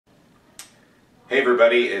Hey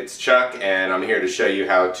everybody, it's Chuck and I'm here to show you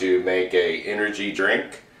how to make a energy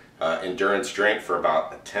drink, endurance drink for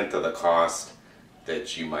about 1/10 of the cost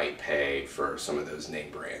that you might pay for some of those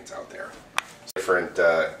name brands out there. Different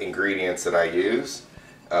ingredients that I use.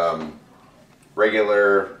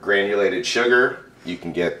 Regular granulated sugar. You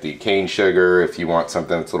can get the cane sugar if you want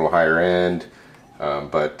something that's a little higher end,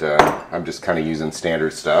 but I'm just kind of using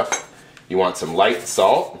standard stuff. You want some light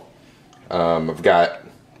salt. I've got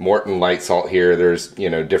Morton light salt here. There's,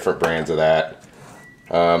 different brands of that.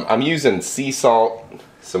 I'm using sea salt,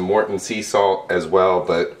 some Morton sea salt as well,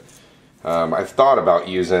 but I've thought about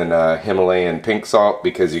using Himalayan pink salt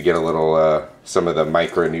because you get a little, some of the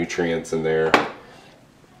micronutrients in there,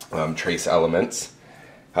 trace elements.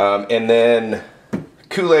 And then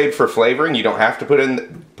Kool-Aid for flavoring. You don't have to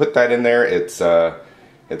put that in there.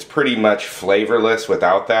 It's pretty much flavorless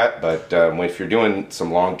without that, but if you're doing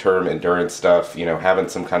some long-term endurance stuff, having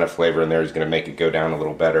some kind of flavor in there is going to make it go down a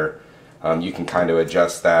little better. You can kind of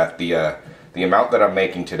adjust that. The amount that I'm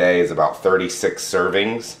making today is about 36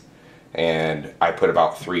 servings, and I put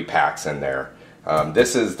about 3 packs in there.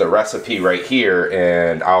 This is the recipe right here,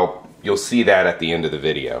 and you'll see that at the end of the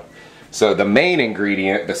video. So the main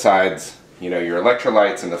ingredient, besides your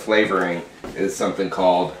electrolytes and the flavoring, is something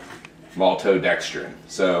called maltodextrin.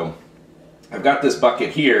 So I've got this bucket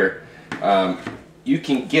here. You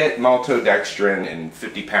can get maltodextrin in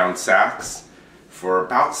 50-pound sacks for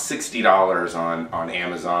about $60 on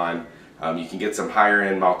Amazon. You can get some higher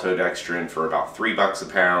end maltodextrin for about $3 a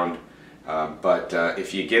pound. But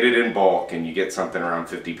if you get it in bulk and you get something around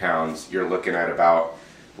 50 pounds, you're looking at about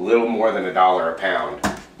a little more than $1 a pound.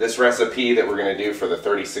 This recipe that we're going to do for the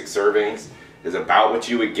 36 servings is about what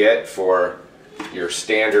you would get for your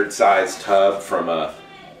standard size tub from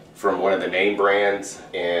one of the name brands,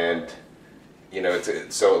 and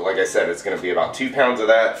so like I said, it's going to be about 2 pounds of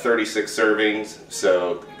that, 36 servings.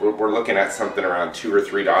 So we're looking at something around $2 or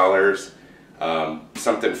 $3.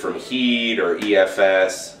 Something from Heed or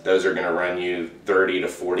EFS, those are going to run you $30 to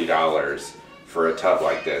 $40 for a tub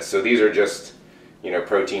like this. So these are just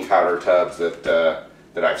protein powder tubs that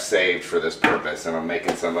I've saved for this purpose, and I'm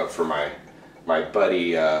making some up for my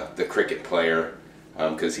buddy, the cricket player,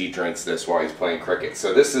 because he drinks this while he's playing cricket.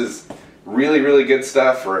 So this is really, really good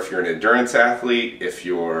stuff for if you're an endurance athlete, if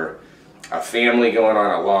you're a family going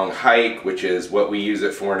on a long hike, which is what we use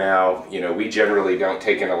it for now. We generally don't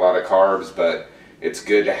take in a lot of carbs, but it's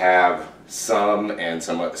good to have some, and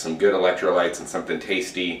some good electrolytes and something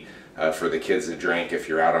tasty for the kids to drink if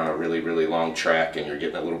you're out on a really, really long trek and you're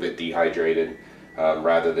getting a little bit dehydrated.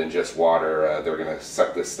 Rather than just water, they're going to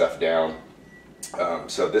suck this stuff down.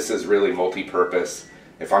 So this is really multi-purpose.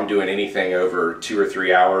 If I'm doing anything over 2 or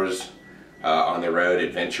 3 hours on the road,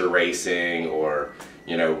 adventure racing, or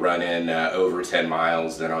running over 10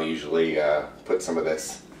 miles, then I'll usually put some of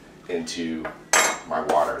this into my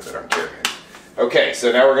water that I'm carrying. Okay,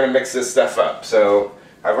 so now we're going to mix this stuff up. So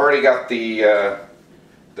I've already got the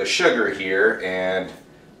sugar here, and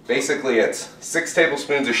basically it's 6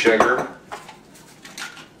 tablespoons of sugar.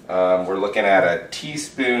 We're looking at a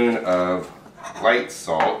teaspoon of light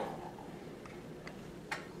salt.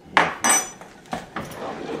 A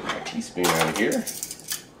teaspoon out of here.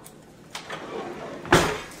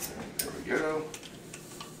 There we go.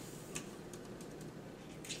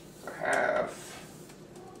 A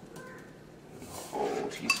whole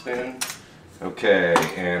teaspoon. Okay,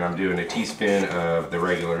 and I'm doing a teaspoon of the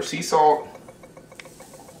regular sea salt.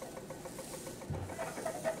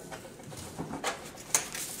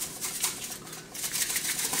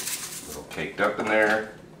 Caked up in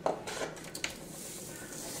there.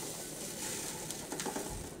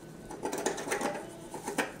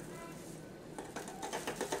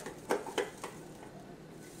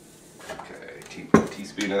 Okay,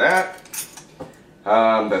 teaspoon of that.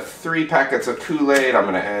 The 3 packets of Kool-Aid I'm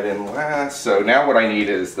going to add in last. So now what I need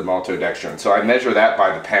is the maltodextrin. So I measure that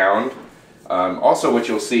by the pound. Also, what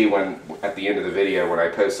you'll see at the end of the video when I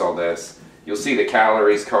post all this, you'll see the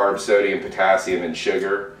calories, carbs, sodium, potassium, and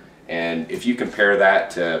sugar. And if you compare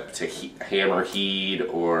that to Hammer Heed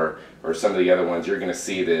or some of the other ones, you're going to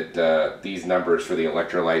see that these numbers for the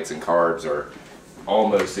electrolytes and carbs are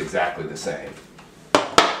almost exactly the same. And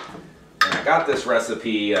I got this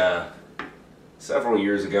recipe several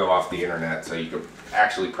years ago off the internet, so you could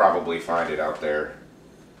actually probably find it out there.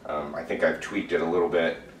 I think I've tweaked it a little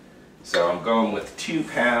bit. So I'm going with 2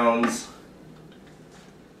 pounds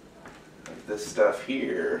of this stuff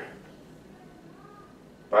here.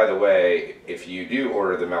 By the way, if you do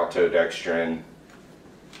order the maltodextrin,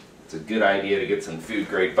 it's a good idea to get some food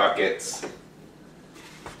grade buckets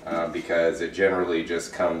because it generally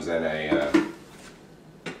just comes in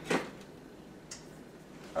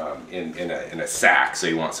in a sack, so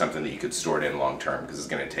you want something that you could store it in long term because it's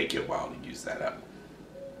going to take you a while to use that up.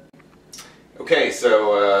 Okay,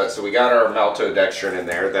 so we got our maltodextrin in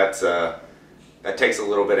there. That takes a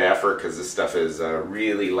little bit of effort because this stuff is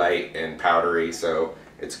really light and powdery, so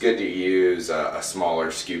it's good to use a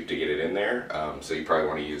smaller scoop to get it in there. So you probably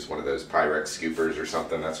want to use one of those Pyrex scoopers or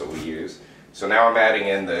something. That's what we use. So now I'm adding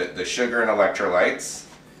in the sugar and electrolytes,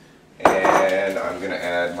 and I'm going to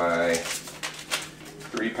add my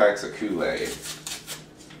 3 packs of Kool-Aid.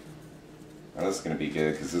 Now this is going to be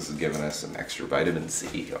good because this is giving us some extra vitamin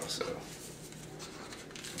C also.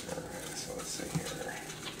 Alright, so let's see here.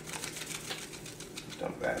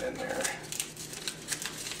 Dump that in there.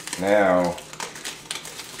 Now,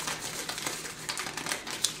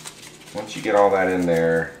 once you get all that in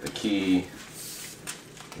there, the key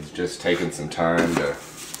is just taking some time to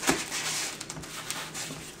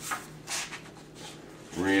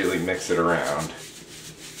really mix it around.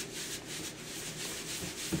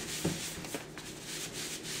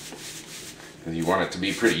 Because you want it to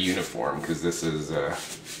be pretty uniform, because this is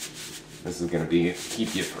going to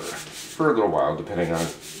keep you for a little while, depending on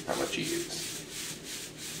how much you use.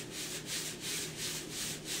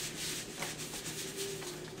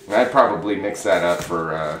 And I'd probably mix that up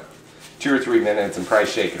for 2 or 3 minutes and probably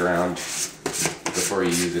shake it around before you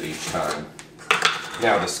use it each time.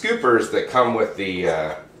 Now the scoopers that come with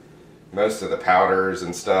the most of the powders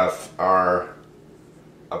and stuff are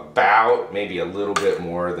about maybe a little bit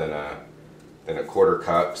more than a 1/4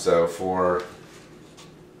 cup. So for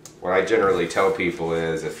what I generally tell people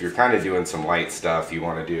is, if you're kind of doing some light stuff, you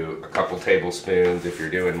want to do a couple tablespoons. If you're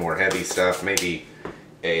doing more heavy stuff, maybe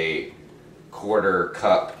a 1/4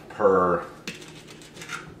 cup per,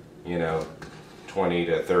 20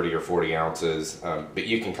 to 30 or 40 ounces. But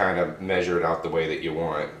you can kind of measure it out the way that you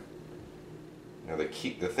want. Now the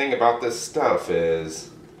thing about this stuff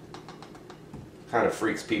is, kind of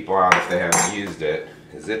freaks people out if they haven't used it,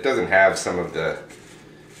 is it doesn't have some of the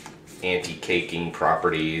anti-caking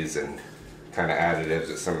properties and kind of additives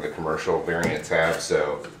that some of the commercial variants have.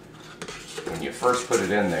 So when you first put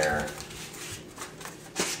it in there,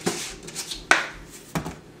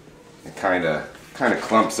 it kind of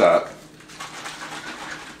clumps up,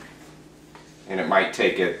 and it might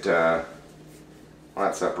take it, well,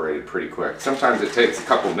 that's separated pretty quick. Sometimes it takes a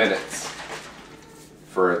couple minutes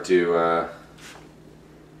for it to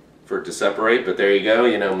separate, but there you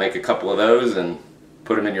go. Make a couple of those and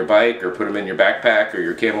put them in your bike, or put them in your backpack or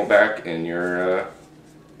your Camelback, and you're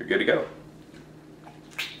good to go.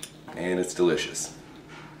 And it's delicious.